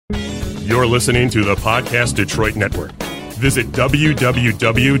You're listening to the Podcast Detroit Network. Visit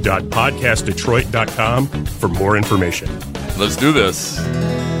www.podcastdetroit.com for more information. Let's do this.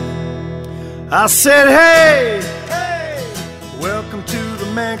 I said, hey, welcome to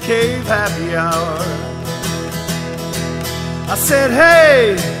the Man Cave Happy Hour. I said,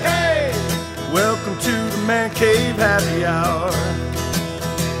 hey, welcome to the Man Cave Happy Hour.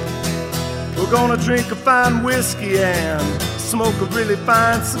 We're gonna drink a fine whiskey and smoke a really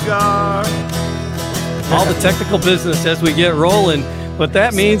fine cigar. All the technical business as we get rolling, but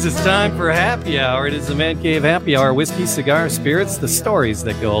that means it's time for happy hour. It is the Man Cave Happy Hour, whiskey, cigar, spirits, the stories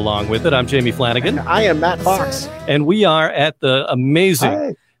that go along with it. I'm Jamie Flanagan. And I am Matt Fox. And we are at the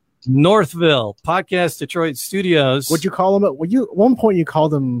amazing Northville Podcast Detroit Studios. Would you call them? At one point you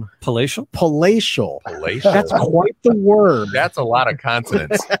called them palatial? Palatial. Palatial. That's quite the word. That's a lot of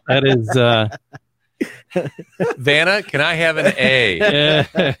consonants. That is. Vanna, can I have an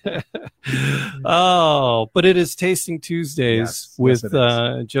A? Oh, but it is Tasting Tuesdays with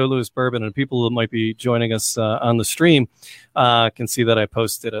Joe Louis Bourbon, and people who might be joining us on the stream can see that I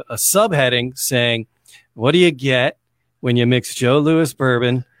posted a subheading saying, "What do you get when you mix Joe Louis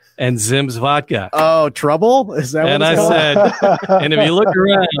Bourbon and Zim's vodka?" Oh, trouble? Is that and what it's I called? said, and if you look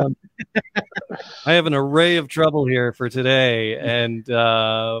around, I have an array of trouble here for today. And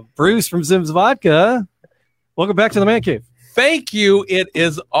Bruce from Zim's Vodka, welcome back to the Man Cave. Thank you. It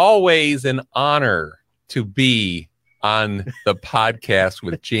is always an honor to be on the podcast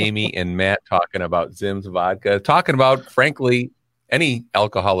with Jamie and Matt talking about Zim's Vodka, talking about, frankly, any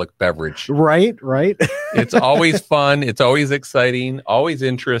alcoholic beverage. Right. It's always fun. It's always exciting, always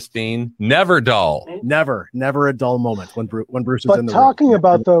interesting, never dull. Never a dull moment when Bruce is but in the talking room.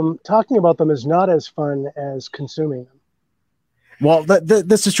 about them is not as fun as consuming them. Well,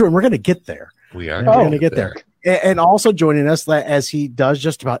 this is true, and we're going to get there. We are going to get there. And also joining us, as he does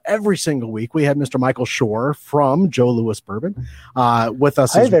just about every single week, we have Mr. Michael Shore from Joe Louis Bourbon with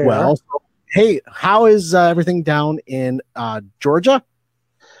us as well. So, hey, how is everything down in Georgia?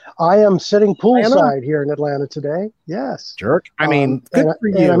 I am sitting poolside here in Atlanta today. Yes. Jerk. I mean, good for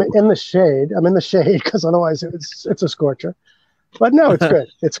you. I'm in the shade. I'm in the shade because otherwise it's a scorcher. But no, it's good.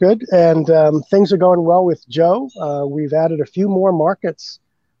 It's good. And things are going well with Joe. We've added a few more markets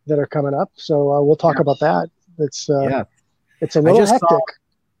that are coming up. So we'll talk about that. It's a little hectic.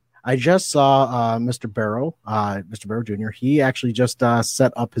 I just saw Mr. Barrow Jr. He actually just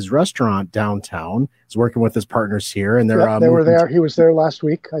set up his restaurant downtown. He's working with his partners here, and they were there. He was there last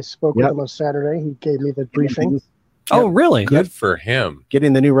week. I spoke with him on Saturday. He gave me the briefing. Oh, really? Good for him.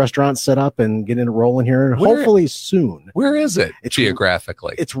 Getting the new restaurant set up and getting it rolling here, hopefully soon. Where is it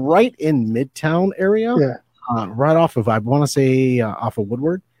geographically? It's right in Midtown area. Yeah. Right off of, I want to say off of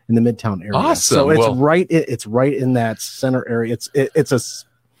Woodward in the Midtown area. Awesome. So it's right in that center area.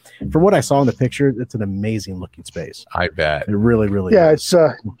 From what I saw in the picture, it's an amazing looking space. I bet. It really is. Yeah, it's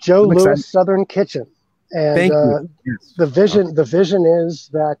Joe Louis Southern Kitchen. And Thank you. Yes. The vision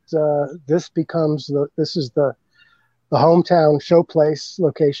is that this becomes the hometown showplace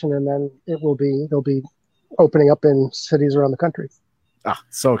location, and then they'll be opening up in cities around the country.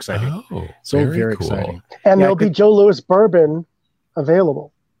 So exciting. Oh, so very cool. exciting. And there'll be Joe Louis Bourbon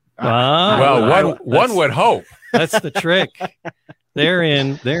available. Well, one would hope. That's the trick. They're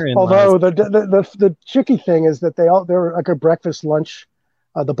in. Although the tricky thing is that they're like a breakfast lunch.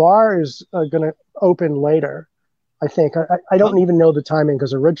 The bar is going to open later, I think. I don't even know the timing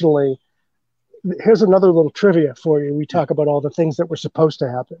because originally, here's another little trivia for you. We talk about all the things that were supposed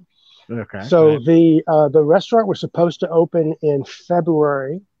to happen. Okay. So the restaurant was supposed to open in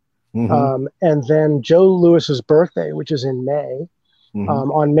February, and then Joe Louis's birthday, which is in May,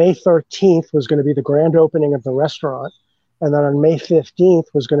 on May 13th was going to be the grand opening of the restaurant. And then on May 15th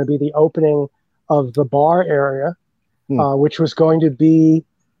was going to be the opening of the bar area, which was going to be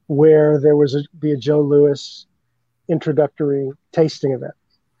where there was be a Joe Louis introductory tasting event.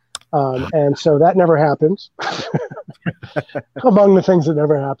 And so that never happened, among the things that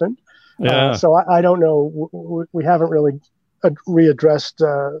never happened. Yeah. So I don't know. We haven't really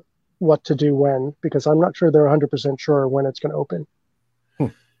readdressed what to do when, because I'm not sure they're 100% sure when it's going to open.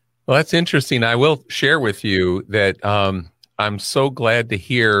 Well, that's interesting. I will share with you that I'm so glad to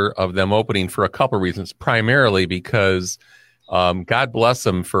hear of them opening for a couple of reasons, primarily because God bless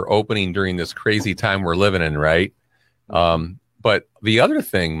them for opening during this crazy time we're living in, right? But the other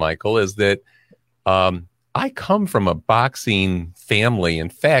thing, Michael, is that I come from a boxing family. In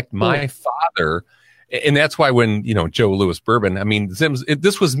fact, my father, and that's why when, Joe Louis Bourbon, I mean,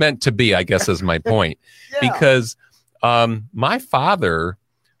 this was meant to be, I guess, is my point, because my father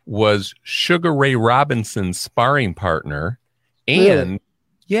was Sugar Ray Robinson's sparring partner. And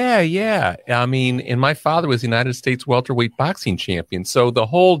Yeah. I mean, and my father was the United States welterweight boxing champion. So the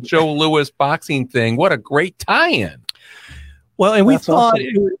whole Joe Louis boxing thing, what a great tie-in. Well, and we thought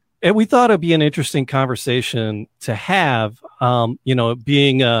it'd be an interesting conversation to have.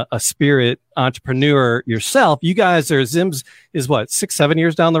 Being a spirit entrepreneur yourself, you guys are Zim's is what 6-7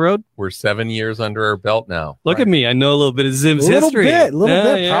 years down the road. We're 7 years under our belt now. Look at me, I know a little bit of Zim's history. A little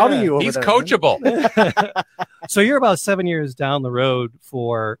bit. Proud of you. He's coachable. So you're about 7 years down the road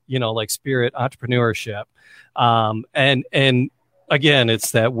for like spirit entrepreneurship, and again,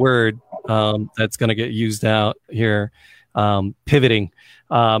 it's that word that's going to get used out here, pivoting.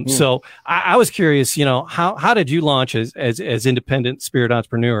 So I was curious, how did you launch as independent spirit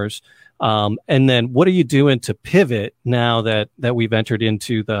entrepreneurs? And then what are you doing to pivot now that we've entered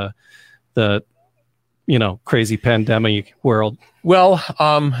into the crazy pandemic world? Well,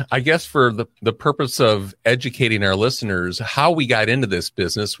 I guess for the purpose of educating our listeners, how we got into this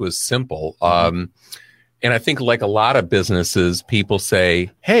business was simple. And I think like a lot of businesses, people say,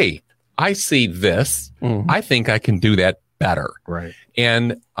 hey, I see this. I think I can do that better. Right.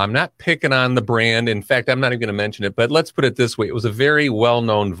 And I'm not picking on the brand. In fact, I'm not even going to mention it, but let's put it this way. It was a very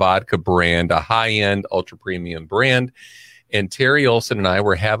well-known vodka brand, a high-end, ultra-premium brand. And Terry Olson and I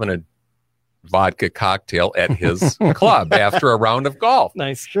were having a vodka cocktail at his club after a round of golf.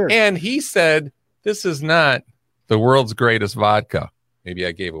 Nice. Sure. And he said, this is not the world's greatest vodka. Maybe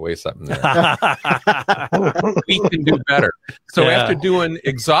I gave away something there. We can do better. So after doing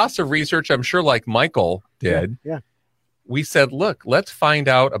exhaustive research, I'm sure like Michael did, we said, look, let's find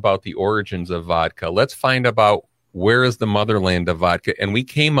out about the origins of vodka. Let's find about where is the motherland of vodka. And we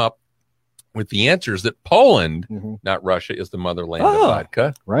came up with the answers that Poland, not Russia, is the motherland of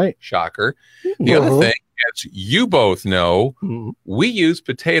vodka. Right. Shocker. The other thing, as you both know, we use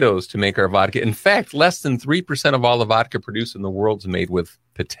potatoes to make our vodka. In fact, less than 3% of all the vodka produced in the world is made with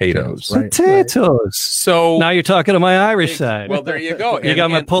potatoes. Right. Potatoes. So now you're talking to my Irish side. Well, there you go. You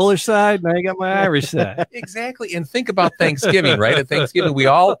got my Polish side. Now you got my Irish side. Exactly. And think about Thanksgiving, right? At Thanksgiving,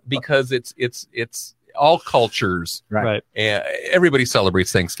 because it's all cultures, right? Everybody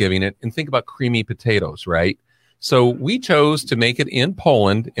celebrates Thanksgiving, and think about creamy potatoes, right? So we chose to make it in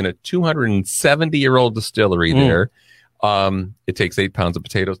Poland in a 270-year-old distillery there. It takes 8 pounds of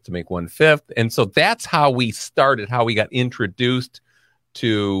potatoes to make 1/5. And so that's how we started, how we got introduced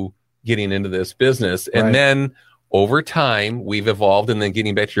to getting into this business. And then over time, we've evolved. And then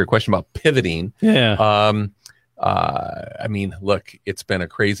getting back to your question about pivoting. I mean, look, it's been a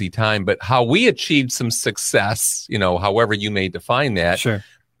crazy time, but how we achieved some success, however you may define that. Sure.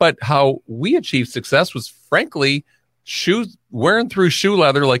 But how we achieved success was, frankly, wearing through shoe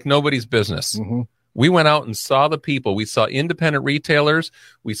leather like nobody's business. We went out and saw the people. We saw independent retailers.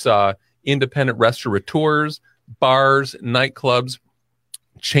 We saw independent restaurateurs, bars, nightclubs,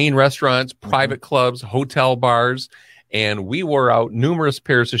 chain restaurants, private clubs, hotel bars. And we wore out numerous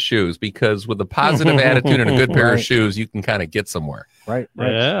pairs of shoes because with a positive attitude and a good pair of shoes, you can kind of get somewhere. Right.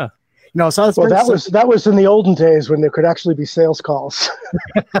 Yeah. So that was in the olden days when there could actually be sales calls.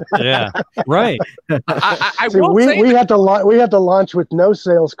 Yeah, right. We had to launch with no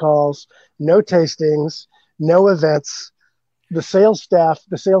sales calls, no tastings, no events. The sales staff,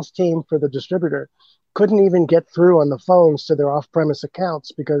 the sales team for the distributor, couldn't even get through on the phones to their off-premise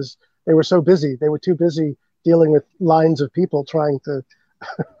accounts because they were so busy. They were too busy dealing with lines of people trying to.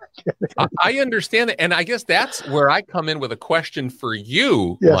 I understand that. And I guess that's where I come in with a question for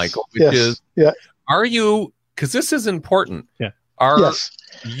you, Michael, which is, are you, because this is important, are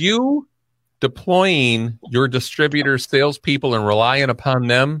you deploying your distributor salespeople and relying upon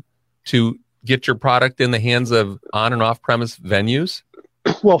them to get your product in the hands of on and off premise venues?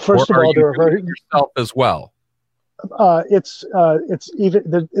 Well, first of all, they're very yourself as well. It's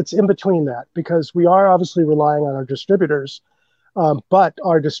in between that because we are obviously relying on our distributors. But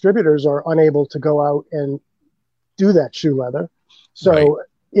our distributors are unable to go out and do that shoe leather. So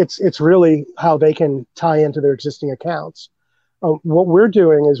it's really how they can tie into their existing accounts. What we're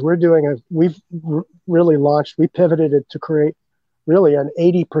doing is we've really launched, we pivoted it to create really an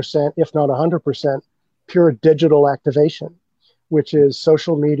 80%, if not 100% pure digital activation, which is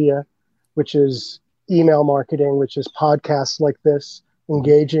social media, which is email marketing, which is podcasts like this,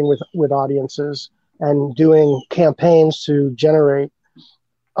 engaging with audiences, and doing campaigns to generate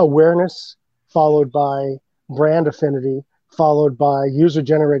awareness, followed by brand affinity, followed by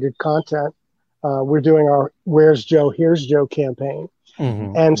user-generated content. We're doing our Where's Joe, Here's Joe campaign.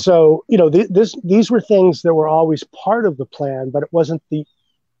 And so, these were things that were always part of the plan, but it wasn't the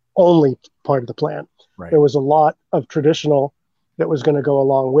only part of the plan. There was a lot of traditional that was going to go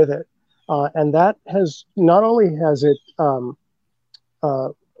along with it. And that has, not only has it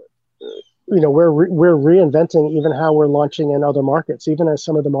we're reinventing even how we're launching in other markets, even as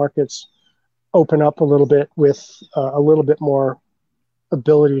some of the markets open up a little bit with a little bit more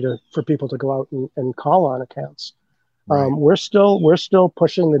ability for people to go out and call on accounts. Right. We're still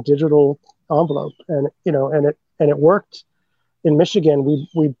pushing the digital envelope, and it worked. In Michigan,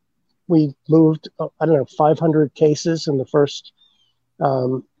 we moved 500 cases in the first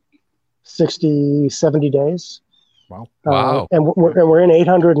 60, 70 days. Wow. And we're in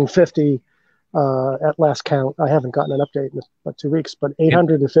 850 at last count. I haven't gotten an update in about 2 weeks, but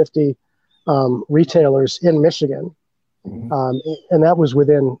 850 retailers in Michigan. Mm-hmm. And that was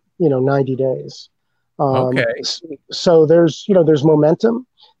within 90 days. Okay. So there's momentum,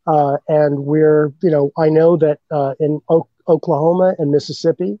 and we're I know that in Oklahoma and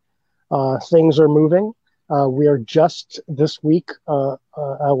Mississippi, things are moving. We are just this week.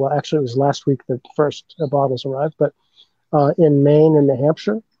 Well, actually, it was last week that first bottles arrived, but in Maine and New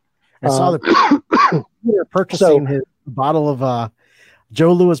Hampshire, I saw the purchasing his bottle of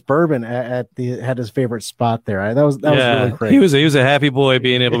Joe Louis bourbon at his favorite spot there. That was really great. He was a happy boy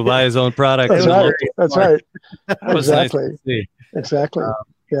being able to buy his own product. That's right. Exactly. Nice exactly.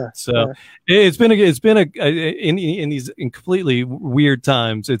 So it's been in these completely weird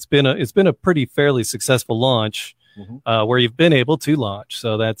times. It's been a pretty fairly successful launch, where you've been able to launch.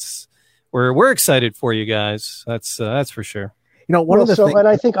 So we're excited for you guys. That's for sure. One of the things, and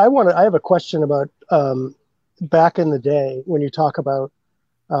I think I have a question about back in the day when you talk about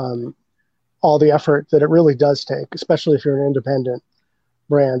all the effort that it really does take, especially if you're an independent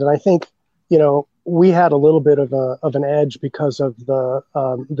brand. And I think, we had a little bit of an edge because of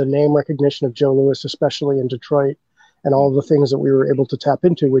the name recognition of Joe Louis, especially in Detroit, and all the things that we were able to tap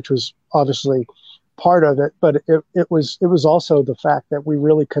into, which was obviously part of it. But it was also the fact that we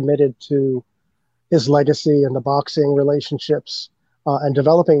really committed to his legacy and the boxing relationships and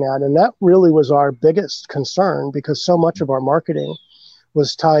developing that. And that really was our biggest concern, because so much of our marketing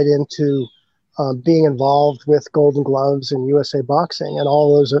was tied into being involved with Golden Gloves and USA Boxing, and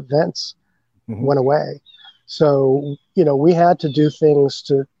all those events went away. So, we had to do things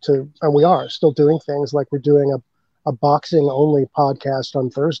to, and we are still doing things, like we're doing a boxing only podcast on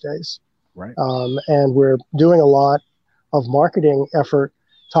Thursdays. Right. And we're doing a lot of marketing effort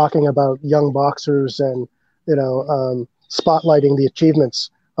talking about young boxers and, spotlighting the achievements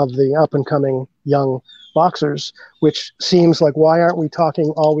of the up and coming young boxers, which seems like, why aren't we talking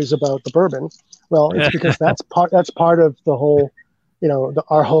always about the bourbon? Well, it's because that's part of the whole,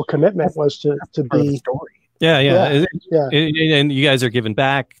 our whole commitment was to be story. Yeah. And you guys are giving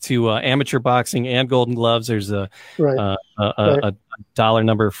back to amateur boxing and Golden Gloves. There's a dollar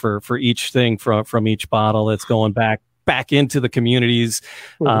number for each thing from each bottle that's going back into the communities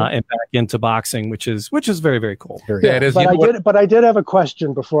and back into boxing, which is very, very cool. But I did have a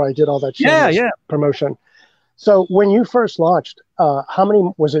question before I did all that promotion. So when you first launched, how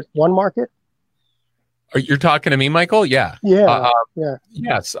many was it? One market? You're talking to me, Michael? Yeah.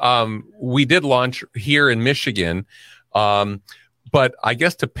 Yes. We did launch here in Michigan. But I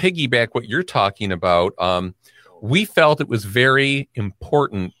guess to piggyback what you're talking about, we felt it was very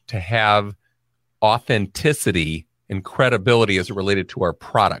important to have authenticity and credibility as it related to our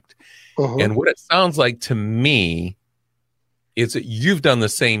product. And what it sounds like to me is that you've done the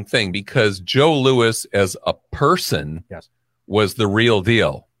same thing, because Joe Louis as a person was the real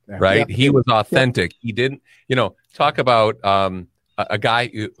deal. Right. He was authentic. He didn't, talk about a guy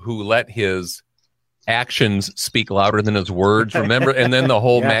who let his actions speak louder than his words. Remember? And then the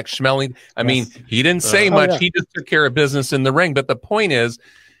whole Max Schmeling. I mean, he didn't say much. He just took care of business in the ring. But the point is,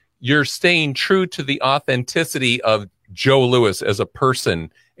 you're staying true to the authenticity of Joe Louis as a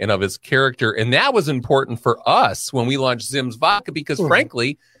person and of his character. And that was important for us when we launched Zim's Vodka, because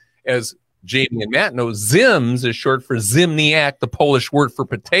frankly, as Jamie and Matt know, Zim's is short for Zimniak, the Polish word for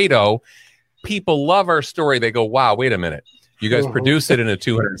potato. People love our story. They go, wow, wait a minute. You guys produce it in a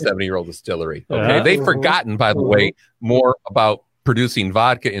 270-year-old distillery. Okay. They've forgotten, by the way, more about producing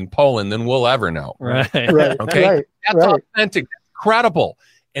vodka in Poland than we'll ever know. Right. Okay. That's authentic. That's credible.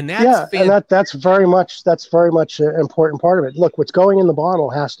 And that's and that's very much an important part of it. Look, what's going in the bottle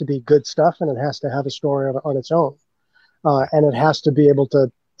has to be good stuff, and it has to have a story on its own. And it has to be able to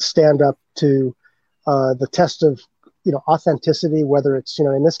stand up to the test of authenticity, whether it's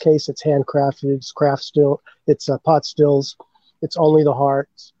in this case it's handcrafted, it's craft still, it's pot stills, it's only the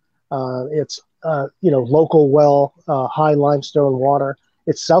hearts, it's local high limestone water,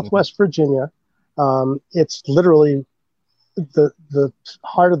 it's Southwest Virginia, it's literally the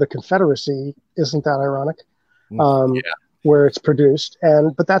heart of the Confederacy. Isn't that ironic? Where it's produced,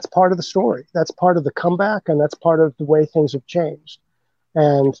 but that's part of the story, that's part of the comeback, and that's part of the way things have changed.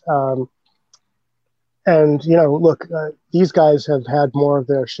 And And look, these guys have had more of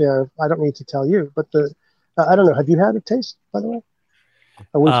their share. I don't need to tell you, but I don't know. Have you had a taste, by the way?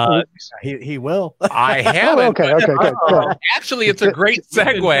 He will. I haven't. Okay, good. Actually, it's a great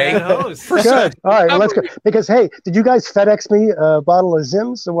segue. Good. All right, let's go. Because hey, did you guys FedEx me a bottle of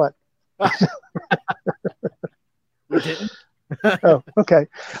Zims or what? We didn't. Oh, okay.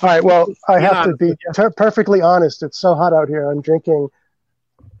 All right. Well, I have to be perfectly honest. It's so hot out here. I'm drinking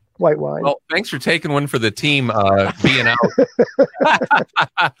white wine. Well, thanks for taking one for the team, being out.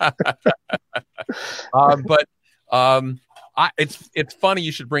 It's funny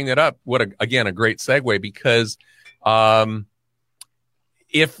you should bring that up. What a great segue, because and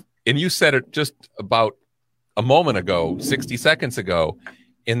you said it just about a moment ago, 60 seconds ago,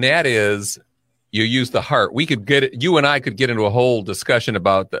 and that is you use the heart. You and I could get into a whole discussion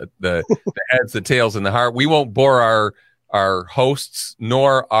about the heads, the tails, and the heart. We won't bore our hosts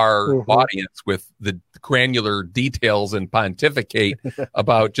nor our audience with the granular details and pontificate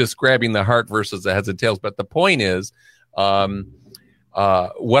about just grabbing the heart versus the heads and tails. But the point is, what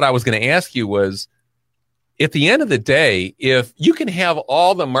I was going to ask you was, at the end of the day, if you can have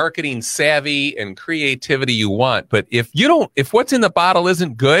all the marketing savvy and creativity you want, but if what's in the bottle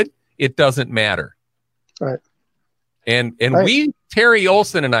isn't good, it doesn't matter. Right. And right. Terry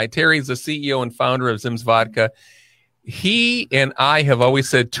Olson and I, Terry's the CEO and founder of Zim's Vodka. He and I have always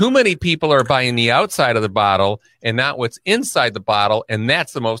said too many people are buying the outside of the bottle and not what's inside the bottle, and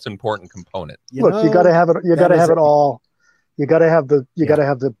that's the most important component. You got to have it. You got to have it all. You got to have the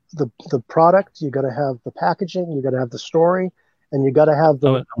product. You got to have the packaging. You got to have the story, and you got to have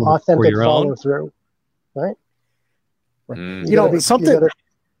the authentic follow through. Right. Something.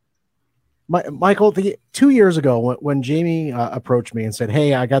 Michael, 2 years ago, when Jamie approached me and said,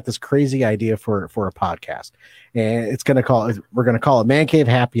 "Hey, I got this crazy idea for a podcast, and we're going to call it Man Cave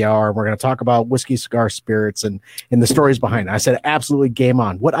Happy Hour. And we're going to talk about whiskey, cigar, spirits, and the stories behind it." I said, "Absolutely, game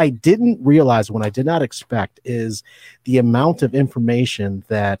on." What I didn't realize, what I did not expect, is the amount of information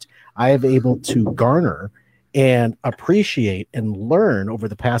that I have able to garner and appreciate and learn over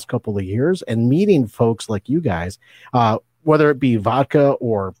the past couple of years, and meeting folks like you guys. Whether it be vodka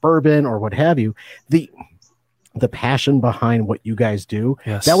or bourbon or what have you, the passion behind what you guys do,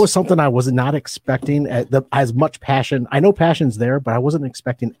 that was something I was not expecting as much passion. I know passion's there, but I wasn't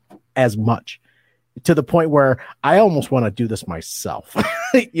expecting as much, to the point where I almost want to do this myself,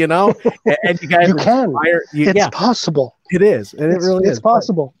 And you guys, you can. It's possible. It is. And it really is. It's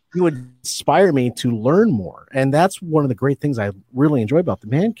possible. You would inspire me to learn more. And that's one of the great things I really enjoy about the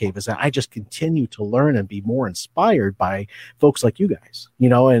Man Cave, is that I just continue to learn and be more inspired by folks like you guys,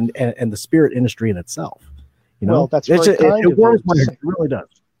 and the spirit industry in itself. Well, that's very kind of you. It really does.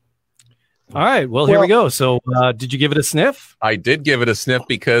 All right. Well, here we go. So did you give it a sniff? I did give it a sniff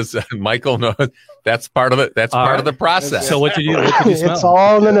because Michael knows that's part of it. That's part of the process. So what did you smell? It's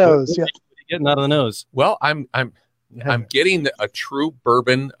all in the nose. Yeah. What are you getting out of the nose? Well, I'm getting a true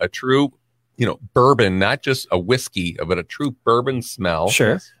bourbon, bourbon, not just a whiskey, but a true bourbon smell.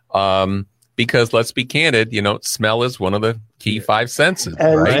 Sure. Because let's be candid, smell is one of the key five senses.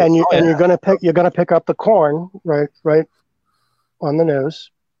 And, right? and you're gonna pick up the corn right on the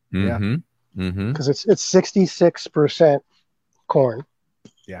nose. Mm-hmm. Because it's 66% corn.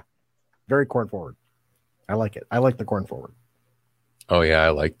 Yeah. Very corn forward. I like it. I like the corn forward. Oh yeah, I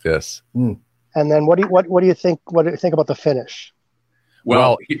like this. And then what do you think? What do you think about the finish?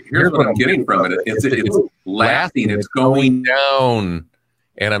 Well, here's what I'm getting from it. It's lasting. It's going down,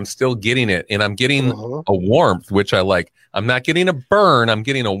 and I'm still getting it. And I'm getting a warmth, which I like. I'm not getting a burn. I'm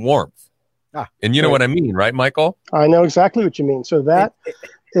getting a warmth. And you know what I mean, right, Michael? I know exactly what you mean. So that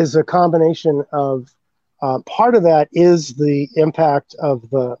is a combination of part of that is the impact of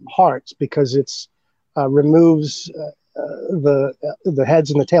the hearts, because it's removes the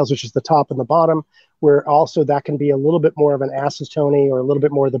heads and the tails, which is the top and the bottom, where also that can be a little bit more of an acetone or a little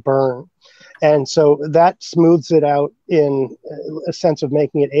bit more of the burn. And so that smooths it out in a sense of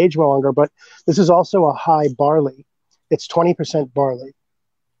making it age longer. But this is also a high barley. It's 20% barley.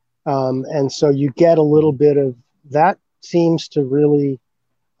 And so you get a little bit of that. Seems to really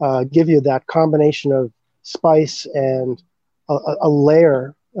give you that combination of spice and a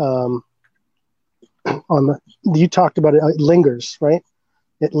layer you talked about it. It lingers, right?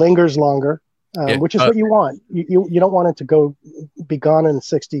 It lingers longer, which is what you want. You don't want it to be gone in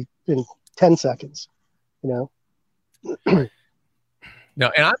 10 seconds, Now, and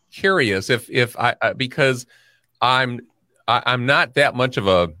I'm curious if I because I'm not that much of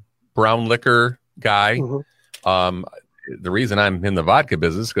a brown liquor guy. The reason I'm in the vodka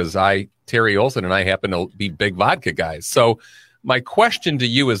business because Terry Olson and I happen to be big vodka guys. So my question to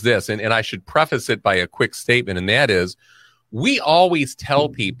you is this, and I should preface it by a quick statement, and that is, we always tell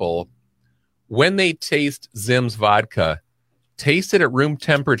people when they taste Zim's vodka, taste it at room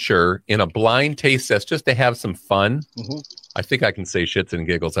temperature in a blind taste test just to have some fun. Mm-hmm. I think I can say shits and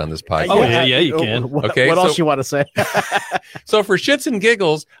giggles on this podcast. Oh, yeah, you can. Okay, what else you want to say? So for shits and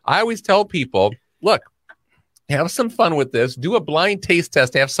giggles, I always tell people, look, have some fun with this. Do a blind taste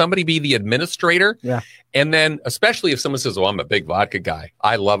test. Have somebody be the administrator. Yeah. And then, especially if someone says, "Oh, I'm a big vodka guy,"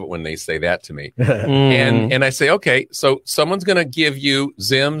 I love it when they say that to me. And I say, okay, so someone's going to give you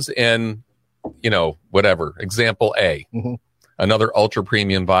Zim's and, whatever, example A, another ultra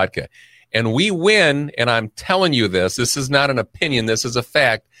premium vodka. And we win, and I'm telling you this is not an opinion, this is a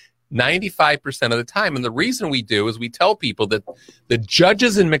fact, 95% of the time. And the reason we do is we tell people that the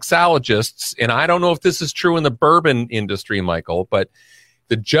judges and mixologists, and I don't know if this is true in the bourbon industry, Michael, but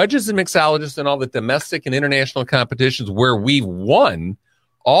the judges and mixologists in all the domestic and international competitions where we've won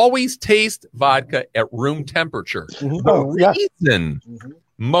always taste vodka at room temperature. The reason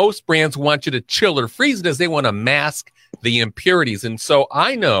most brands want you to chill or freeze it is they want to mask the impurities. And so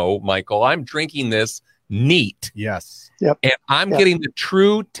I know, Michael, I'm drinking this neat. Yes. Yep. And I'm getting the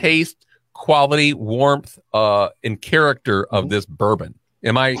true taste, quality, warmth, and character of this bourbon.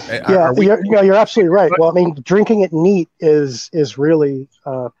 Am I? You're absolutely right. Well, I mean, drinking it neat is really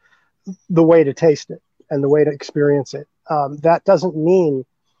the way to taste it and the way to experience it. That doesn't mean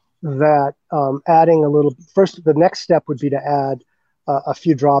that adding a little. First, the next step would be to add a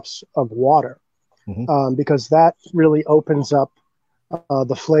few drops of water, because that really opens up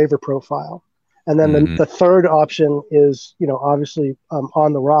the flavor profile. And then the third option is, obviously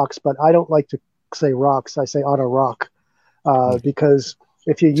on the rocks, but I don't like to say rocks. I say on a rock, because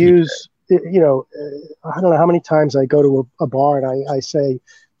if you use, I don't know how many times I go to a bar and I say,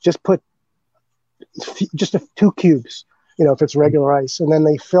 just put just 2 cubes, if it's regular ice, and then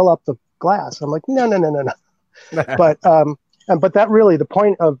they fill up the glass. I'm like, no. But that really, the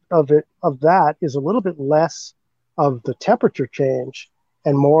point of that is a little bit less of the temperature change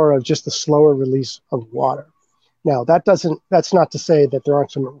and more of just the slower release of water. Now, that's not to say that there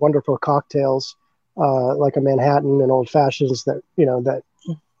aren't some wonderful cocktails like a Manhattan and Old Fashions that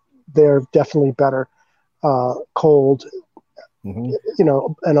they're definitely better cold, and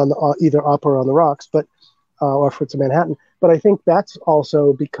on either up or on the rocks, but or if it's a Manhattan. But I think that's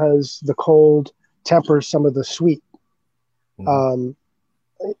also because the cold tempers some of the sweet. From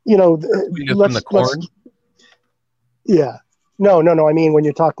the corn. No. I mean, when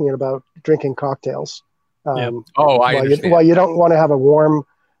you're talking about drinking cocktails, I understand. Well, you don't want to have a warm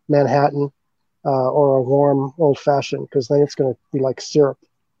Manhattan or a warm Old Fashioned, because then it's going to be like syrup.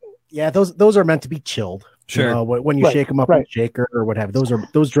 Yeah, those are meant to be chilled. Sure. When you shake them up in a shaker or what have you,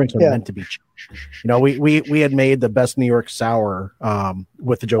 those drinks are meant to be chilled. We had made the best New York sour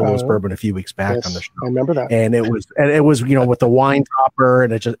with the Joe Louis bourbon a few weeks back on the show. I remember that. And it was with the wine topper,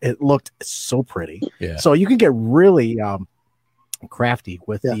 and it looked so pretty. Yeah. So you can get really crafty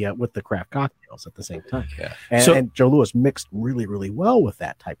with the craft cocktails at the same time. Yeah. And Joe Louis mixed really, really well with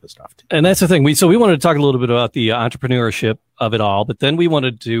that type of stuff too. And that's the thing. We wanted to talk a little bit about the entrepreneurship of it all, but then we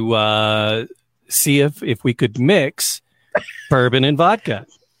wanted to see if we could mix bourbon and vodka.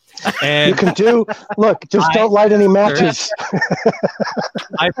 And you can don't light any matches.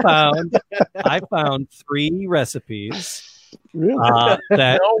 I found 3 recipes. Really?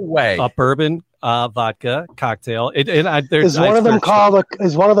 No way. A bourbon vodka cocktail. Is one of them called a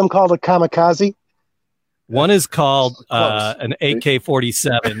kamikaze? One is called an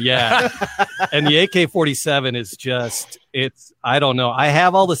AK-47. Yeah. And the AK-47 is just, I don't know. I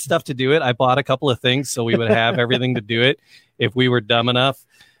have all the stuff to do it. I bought a couple of things so we would have everything to do it if we were dumb enough.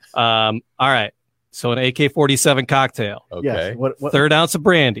 All right. So an AK-47 cocktail. Okay. Yes. What? 1/3 ounce of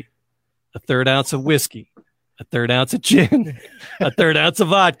brandy, a 1/3 ounce of whiskey, a 1/3 ounce of gin, a 1/3 ounce of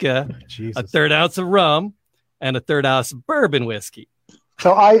vodka, a 1/3 ounce of rum, and a 1/3 ounce of bourbon whiskey.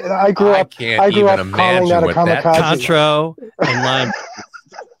 So I grew up calling that a kamikaze. Contro and lime,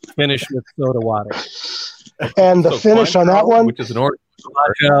 finished with soda water. And the finish on that one, which is an orange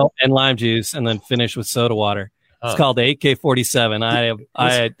and lime juice, and then finish with soda water. It's called the AK-47.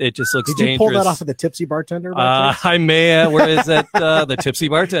 It just looks dangerous. Did you pull that off of the Tipsy Bartender? I may have. Where is that? The Tipsy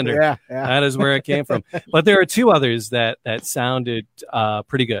Bartender. Yeah. That is where it came from. But there are 2 others that sounded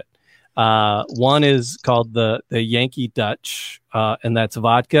pretty good. One is called the Yankee Dutch, and that's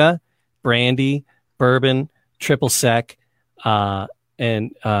vodka, brandy, bourbon, triple sec,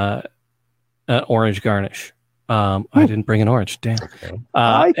 and orange garnish. I didn't bring an orange. Damn. Okay.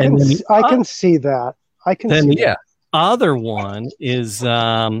 I can see that. I can see the other one is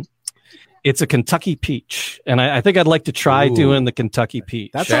It's a Kentucky peach, and I think I'd like to try doing the Kentucky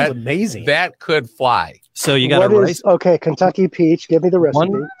peach. That sounds amazing. That could fly. So you got okay, Kentucky peach. Give me the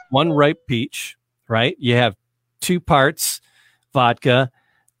recipe. One ripe peach, right? You have 2 parts vodka,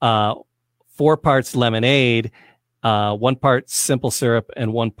 4 parts lemonade, 1 part simple syrup,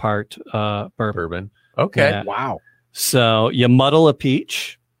 and 1 part bourbon. Okay. Yeah. Wow. So you muddle a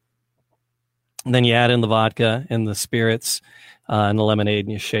peach, and then you add in the vodka and the spirits and the lemonade,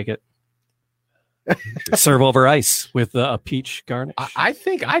 and you shake it. Serve over ice with a peach garnish. I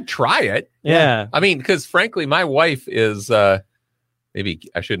think I'd try it. Yeah. I mean, because frankly, my wife is maybe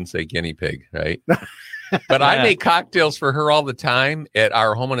I shouldn't say guinea pig, right? But I make cocktails for her all the time at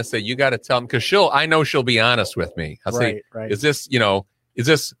our home, and I say, you got to tell them, because I know she'll be honest with me. I'll say, is this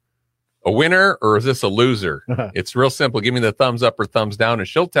a winner or is this a loser? It's real simple. Give me the thumbs up or thumbs down, and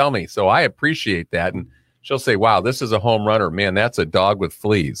she'll tell me. So I appreciate that. And she'll say, wow, this is a home runner. Man, that's a dog with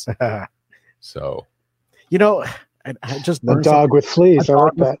fleas. So, I just learned a dog with fleas. I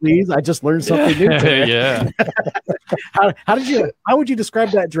like that. Fleas. I just learned something new today. Yeah. How would you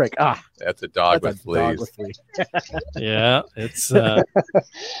describe that drink? That's a dog with fleas. Yeah, it's.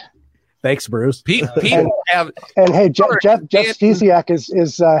 Thanks, Bruce. Pete and hey, Jeff Stesiak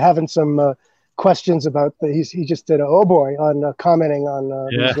is having some questions about he just did on commenting on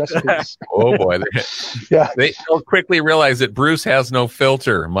these recipes. Oh boy. They'll quickly realize that Bruce has no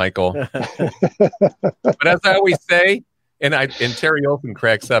filter, Michael. But as I always say, and Terry Olson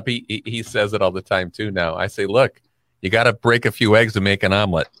cracks up, he says it all the time too now. I say, look, you got to break a few eggs to make an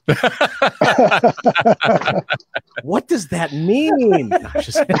omelet. What does that mean?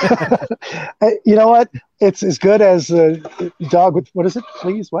 You know what? It's as good as a dog with, what is it?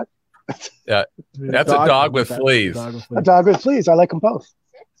 Fleas? What? Yeah, that's a dog with fleas. A dog with fleas. I like them both.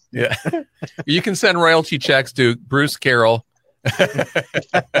 Yeah. You can send royalty checks to Bruce Carroll.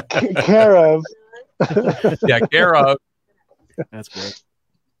 Care of. Yeah, care of. That's great.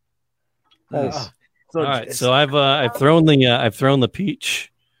 Nice. All right, so I've thrown the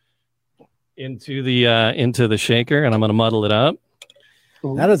peach into the shaker, and I'm going to muddle it up.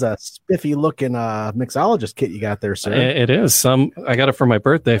 That is a spiffy looking mixologist kit you got there, sir. It is. I got it for my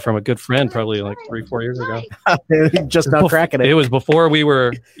birthday from a good friend, probably like 3-4 years ago. Just not cracking it. It was before we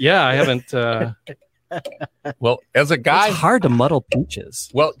were. Yeah, I haven't. Well, as a guy, it's hard to muddle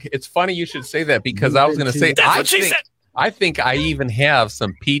peaches. Well, it's funny you should say that, because I was going to say I think I even have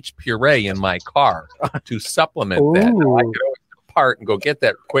some peach puree in my car to supplement that. Now, I could always depart and go get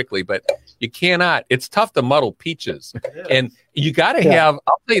that quickly, but you cannot. It's tough to muddle peaches, and you got to have.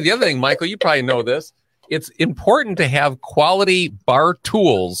 I'll tell you the other thing, Michael. You probably know this. It's important to have quality bar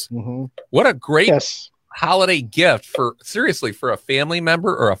tools. Mm-hmm. What a great holiday gift for a family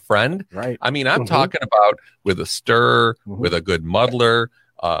member or a friend. Right. I mean, I'm talking about with a stir, with a good muddler.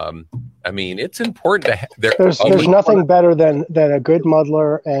 I mean, it's important to have. There's nothing better than a good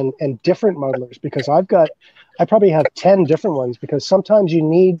muddler and different muddlers, because I probably have 10 different ones, because sometimes you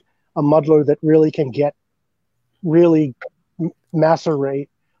need a muddler that really can macerate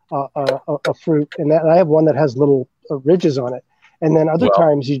a fruit, and I have one that has little ridges on it. And then other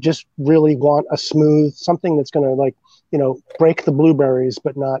times you just really want a smooth, something that's going to break the blueberries,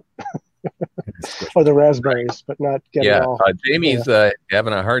 but not, or the raspberries, but not get it all. Jamie's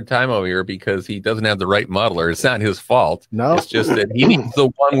having a hard time over here because he doesn't have the right muddler. It's not his fault. No, it's just that he needs the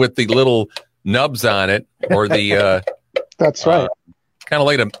one with the little nubs on it, or the. That's right. Kind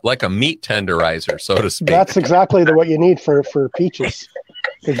of like a meat tenderizer, so to speak. That's exactly what you need for peaches.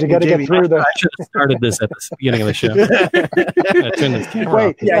 Because you got to get through the. I should have started this at the beginning of the show.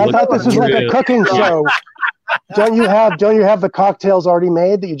 Wait, I thought this was like a cooking show. Don't you have the cocktails already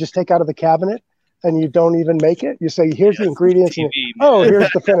made that you just take out of the cabinet and you don't even make it? You say, "Here's the ingredients." TV, here's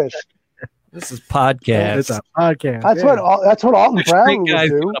the finish. This is podcast. It's a podcast. That's what Alton Brown would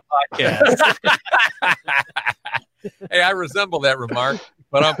do. A podcast. Hey, I resemble that remark,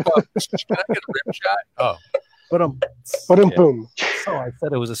 but I'm. Can I get a rim shot? Oh. Boom. Oh, I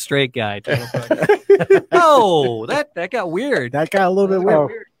said it was a straight guy. Oh, that got weird. That got a little bit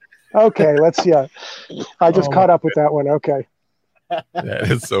weird. Okay, I just caught up with that one. Okay. That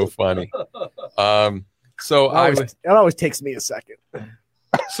is so funny. It always takes me a second.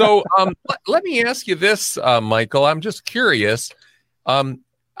 So let me ask you this, Michael. I'm just curious.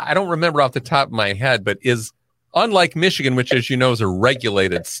 I don't remember off the top of my head, but unlike Michigan, which, as you know, is a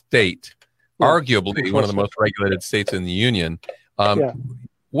regulated state, arguably one of the most regulated states in the union.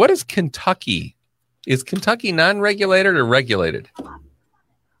 What is Kentucky? Is Kentucky non-regulated or regulated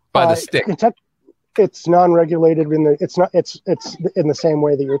by the state? Kentucky, it's non-regulated it's in the same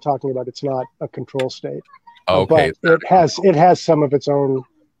way that you're talking about. It's not a control state. Okay. But it has some of its own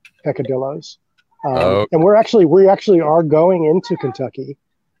peccadillos. And we actually are going into Kentucky.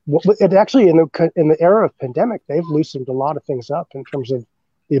 It actually in the era of pandemic, they've loosened a lot of things up in terms of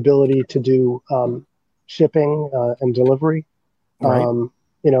the ability to do shipping and delivery. Right.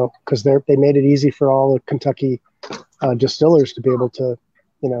 Because they made it easy for all the Kentucky distillers to be able to,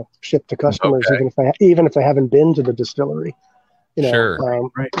 ship to customers, even if they haven't been to the distillery. Sure.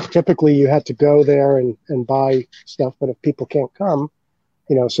 Typically you had to go there and buy stuff, but if people can't come,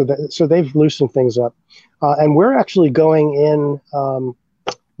 so they've loosened things up, and we're actually going in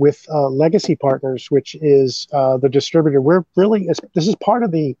with Legacy Partners, which is the distributor. This is part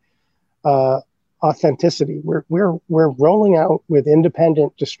of the authenticity. We're rolling out with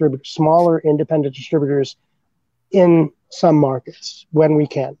independent distributors, smaller independent distributors in some markets when we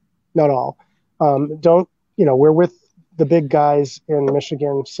can, not all. We're with the big guys in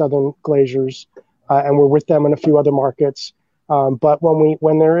Michigan, Southern Glaciers, and we're with them in a few other markets. But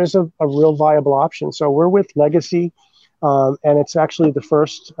when there is a real viable option, so we're with Legacy, and it's actually the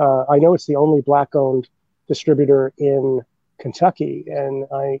first. I know it's the only Black-owned distributor in Kentucky, and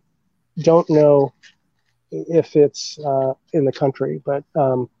I don't know if it's in the country, but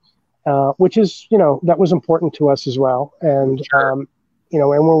which is that was important to us as well, and sure.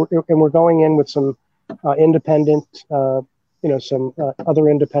 And we're going in with some independent, some other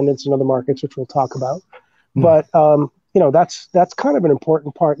independents in other markets, which we'll talk about. But that's kind of an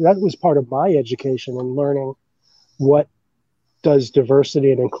important part. That was part of my education and learning what does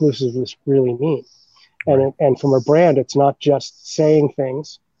diversity and inclusiveness really mean. And from a brand, it's not just saying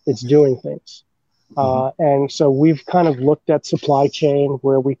things, it's doing things. And so we've kind of looked at supply chain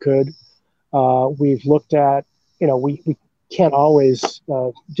where we could. We've looked at, we can't always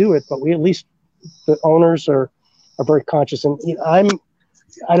do it, but we at least, the owners are very conscious. And I'm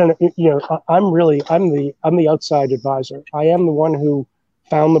the outside advisor. I am the one who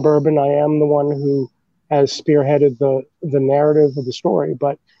found the bourbon. I am the one who has spearheaded the narrative of the story,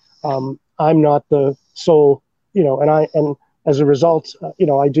 but I'm not the sole, and as a result,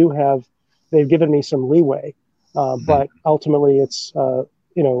 they've given me some leeway, but ultimately it's, the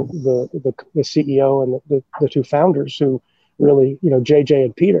CEO and the two founders who really, JJ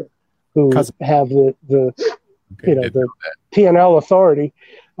and Peter, who have the P&L authority.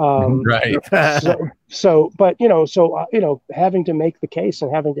 Right. But having to make the case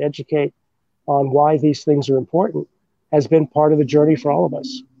and having to educate on why these things are important has been part of the journey for all of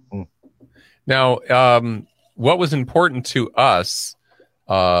us. Now, what was important to us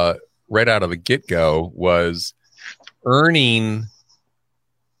right out of the get-go was earning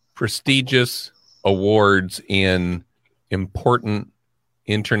prestigious awards in important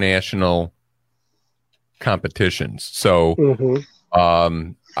international competitions. So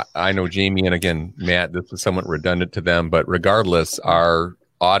I know Jamie and again, Matt, this is somewhat redundant to them, but regardless, our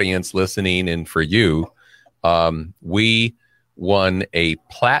audience listening and for you, we won a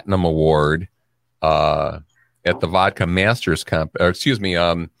platinum award at the Vodka Masters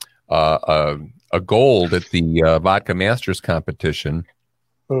a gold at the Vodka Masters competition.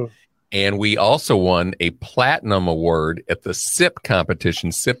 And we also won a platinum award at the SIP competition.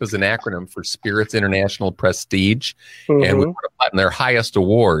 SIP is an acronym for Spirits International Prestige, and we won their highest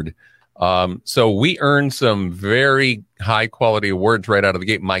award. So we earned some very high quality awards right out of the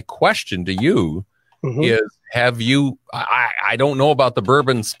gate. My question to you is, have you, I don't know about the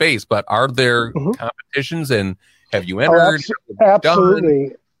bourbon space, but are there competitions and have you entered?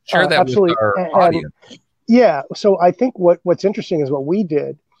 Absolutely. Share that with our audience. Yeah. So I think what's interesting is what we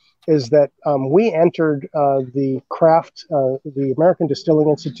did is that we entered the American Distilling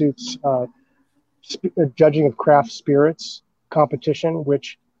Institute's judging of craft spirits competition,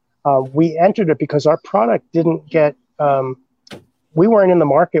 which we entered it because our product didn't get, we weren't in the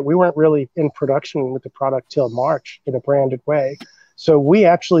market. We weren't really in production with the product till March in a branded way. So we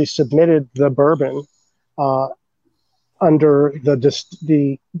actually submitted the bourbon under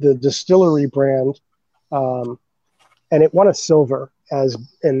the distillery brand, and it won a silver as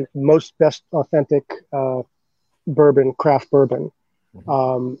in most best authentic bourbon, craft bourbon.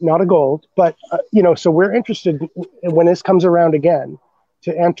 Not a gold, but so we're interested when this comes around again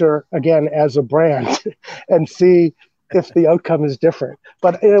to enter again as a brand and see if the outcome is different.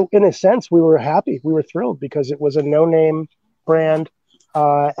 But in a sense, we were happy. We were thrilled because it was a no-name brand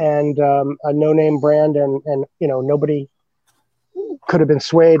and a no-name brand, and nobody could have been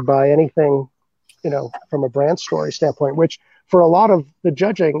swayed by anything, from a brand story standpoint, which for a lot of the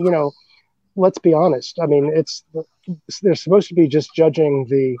judging, let's be honest. I mean, they're supposed to be just judging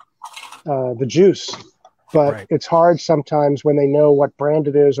the juice, but it's hard sometimes when they know what brand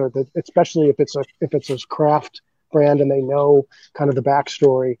it is, or especially if it's a craft brand and they know kind of the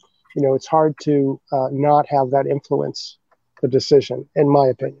backstory. it's hard to not have that influence the decision, in my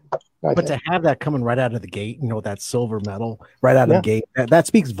opinion. But to have that coming right out of the gate, that silver medal right out of the gate, that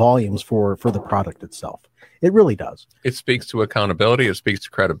speaks volumes for the product itself. It really does. It speaks to accountability. It speaks to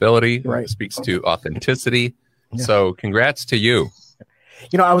credibility. Right. It speaks to authenticity. Yeah. So congrats to you.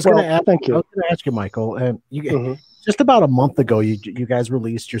 I was going to ask you, Michael, just about a month ago, you guys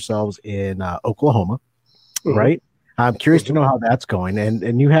released yourselves in Oklahoma, right? I'm curious to know how that's going.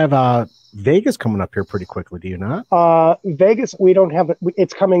 And you have Vegas coming up here pretty quickly, do you not? Vegas, we don't have it.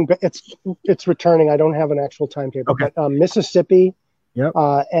 It's coming. It's returning. I don't have an actual timetable. Okay. But Mississippi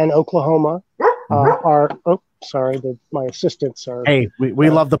and Oklahoma are. Oh, sorry. My assistants are. Hey,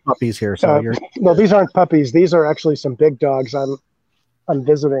 we love the puppies here. So no, these aren't puppies. These are actually some big dogs. I'm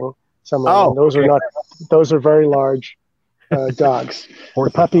visiting some of them. Those are not. Those are very large dogs.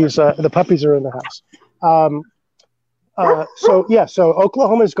 The puppies are in the house. So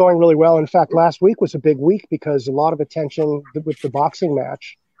Oklahoma is going really well. In fact, last week was a big week because a lot of attention with the boxing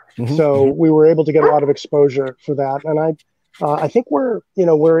match. Mm-hmm. So we were able to get a lot of exposure for that. And I think we're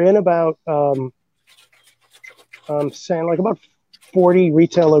in about, saying like about 40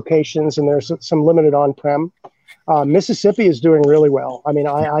 retail locations, and there's some limited on-prem. Mississippi is doing really well. I mean,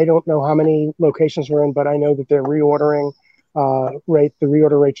 I don't know how many locations we're in, but I know that their reordering rate, the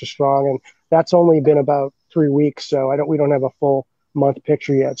reorder rates are strong, and that's only been about 3 weeks. So we don't have a full month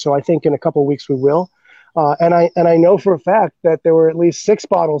picture yet. So I think in a couple of weeks we will. And I know for a fact that there were at least 6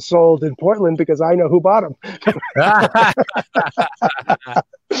 bottles sold in Portland because I know who bought them.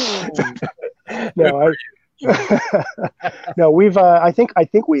 No, we've I think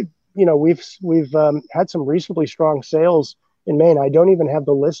we've had some reasonably strong sales in Maine. I don't even have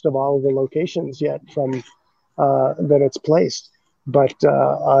the list of all of the locations yet from that it's placed, but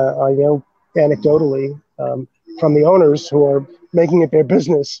I know anecdotally from the owners who are making it their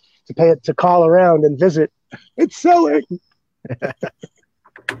business to call around and visit, it's selling.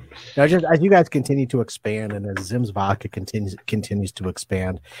 Now, just as you guys continue to expand and as Zim's Vodka continues to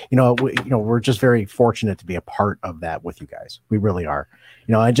expand, we're just very fortunate to be a part of that with you guys. We really are.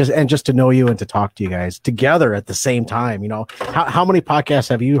 And just to know you and to talk to you guys together at the same time. How many podcasts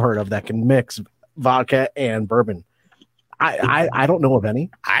have you heard of that can mix vodka and bourbon? I don't know of any.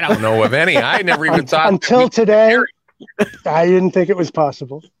 I don't know of any. I never even thought until today. I didn't think it was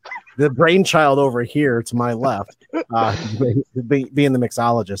possible. The brainchild over here to my left, being the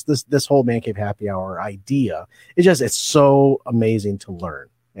mixologist, this whole Man Cave Happy Hour idea, it's so amazing to learn.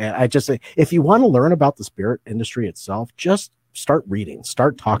 And I just say, if you want to learn about the spirit industry itself, just start reading,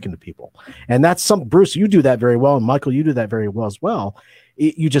 start talking to people. And that's Bruce, you do that very well. And Michael, you do that very well as well.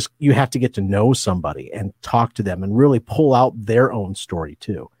 You have to get to know somebody and talk to them and really pull out their own story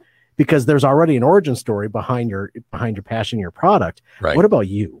too, because there's already an origin story behind your passion, your product. Right. What about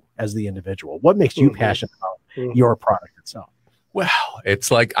you as the individual? What makes you passionate about your product itself? Well,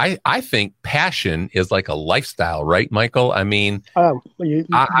 it's like, I think passion is like a lifestyle, right, Michael? I mean,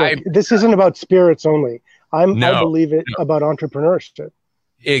 this isn't about spirits only. I believe it about entrepreneurship.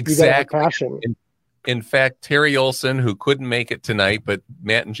 Exactly. Passion. In fact, Terry Olson, who couldn't make it tonight, but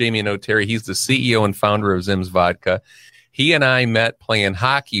Matt and Jamie know Terry, he's the CEO and founder of Zim's Vodka. He and I met playing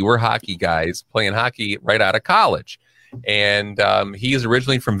hockey. We're hockey guys playing hockey right out of college. And he is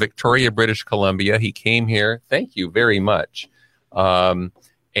originally from Victoria, British Columbia. He came here. Thank you very much. And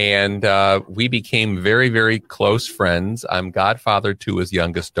we became very, very close friends. I'm godfather to his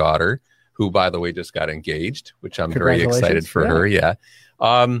youngest daughter, who, by the way, just got engaged, which I'm very excited for her. Yeah.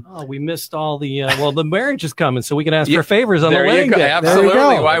 We missed all the the marriage is coming, so we can ask for favors on the wedding day. Absolutely.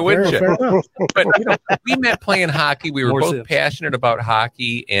 Why wouldn't you? But we met playing hockey. We were both passionate about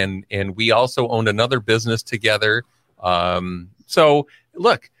hockey, and we also owned another business together. So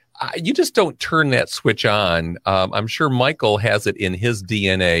look, you just don't turn that switch on. I'm sure Michael has it in his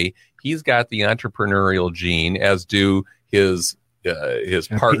DNA. He's got the entrepreneurial gene, as do his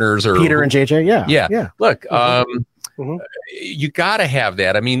partners or Peter and JJ. Yeah. Look, you got to have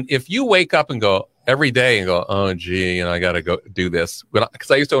that. I mean, if you wake up and go every day and go, oh, gee, I got to go do this.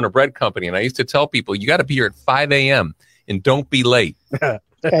 Because I used to own a bread company, and I used to tell people, you got to be here at 5 a.m. and don't be late. Right?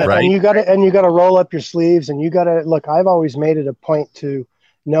 And you got to roll up your sleeves, and you got to look. I've always made it a point to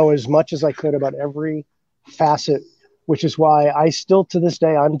know as much as I could about every facet, which is why I still to this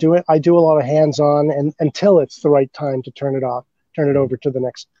day I do a lot of hands-on, and until it's the right time to turn it off, turn it over to the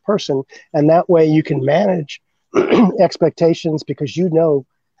next person, and that way you can manage expectations because you've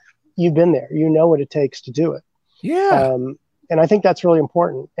been there, what it takes to do it. Yeah. And I think that's really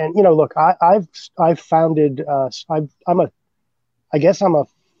important. And look, I've founded I'm a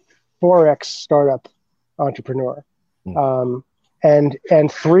 4X startup entrepreneur. And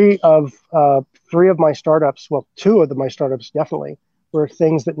three of my startups, well, two of my startups definitely, were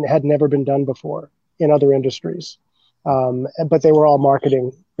things that had never been done before in other industries, but they were all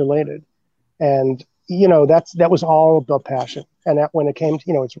marketing related. And that was all about passion. And that when it came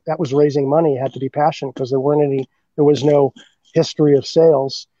to that was raising money, it had to be passion, because there was no history of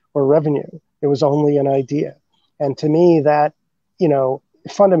sales or revenue. It was only an idea. And to me, that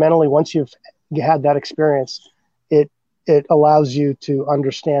fundamentally, once you've had that experience, it allows you to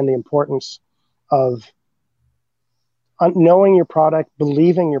understand the importance of knowing your product,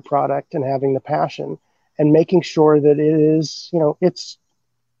 believing your product, and having the passion, and making sure that it is, it's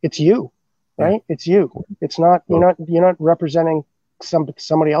you, right? It's you. It's not, you're not representing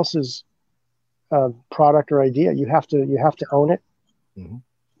somebody else's product or idea. You have to own it,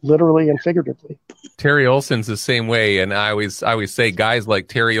 literally and figuratively. Terry Olson's the same way, and I always say guys like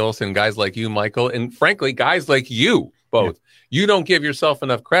Terry Olson, guys like you, Michael, and frankly, guys like you both. You don't give yourself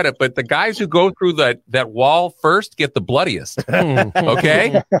enough credit, but the guys who go through that wall first get the bloodiest.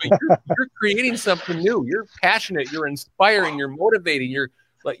 Okay, you're creating something new. You're passionate. You're inspiring. You're motivating. You're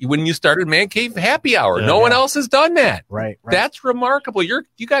like when you started Man Cave Happy Hour. No one else has done that. Right. That's remarkable. You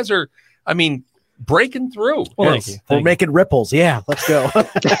guys are, breaking through. Well, we're making ripples. Yeah, let's go.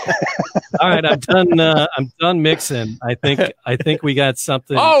 All right, I'm done. I'm done mixing. I think we got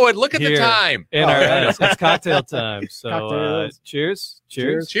something. Oh, and look at the time. It's cocktail time. So cheers.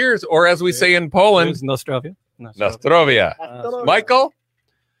 Or as we say in Poland, Nostrovia. Michael,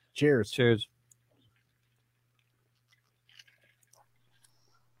 cheers.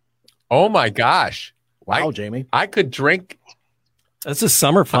 Oh my gosh! Wow, Jamie, I could drink. This is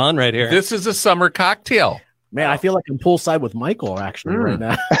summer fun right here. This is a summer cocktail. Man, I feel like I'm poolside with Michael actually right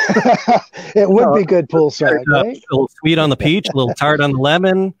now. It would be good poolside, right? A little sweet on the peach, a little tart on the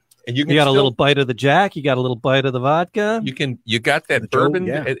lemon. And you got a little bite of the Jack. You got a little bite of the vodka. You got that bourbon.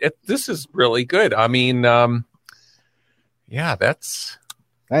 Yeah. This is really good. I mean, that's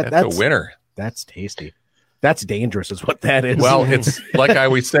a winner. That's tasty. That's dangerous is what that is. Well, it's like I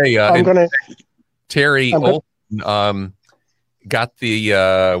always say, Terry Olson, got the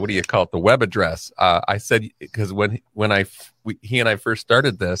what do you call it, the web address. I said, because when he and I first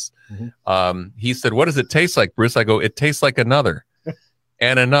started this, he said, what does it taste like, Bruce? I go, it tastes like another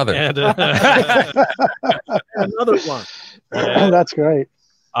and another another one. Oh, that's great.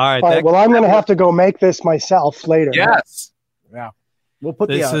 All right, well, I'm going to have to go make this myself later. Yes. Yeah. We'll put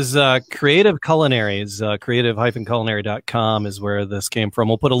this is Creative Culinaries. Creative-culinary.com is where this came from.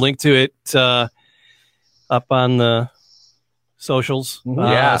 We'll put a link to it up on the socials,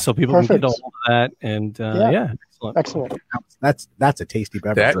 so people can get all of that. And excellent. That's a tasty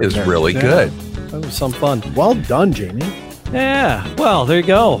beverage. That is really good. That was some fun. Well done, Jamie. Yeah. Well, there you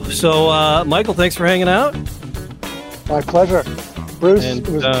go. So, Michael, thanks for hanging out. My pleasure, Bruce. It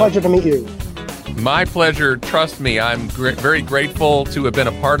was a pleasure to meet you. My pleasure. Trust me, I'm very grateful to have been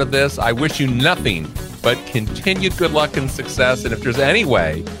a part of this. I wish you nothing but continued good luck and success. And if there's any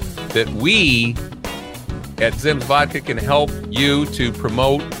way that we at Zim's Vodka can help you to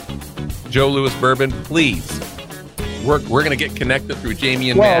promote Joe Louis Bourbon, please. We're going to get connected through Jamie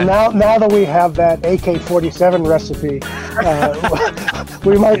and Matt. Well, now that we have that AK-47 recipe, I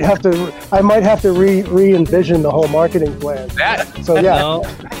might have to re-envision the whole marketing plan. So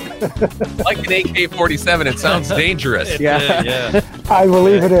like an AK-47, it sounds dangerous. Yeah. I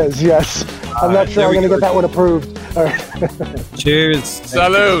believe it is. Yes, I'm not sure I'm going to get that one approved. All right. Cheers.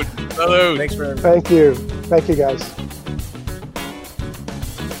 Salute. Thanks for everything. Thank you, guys.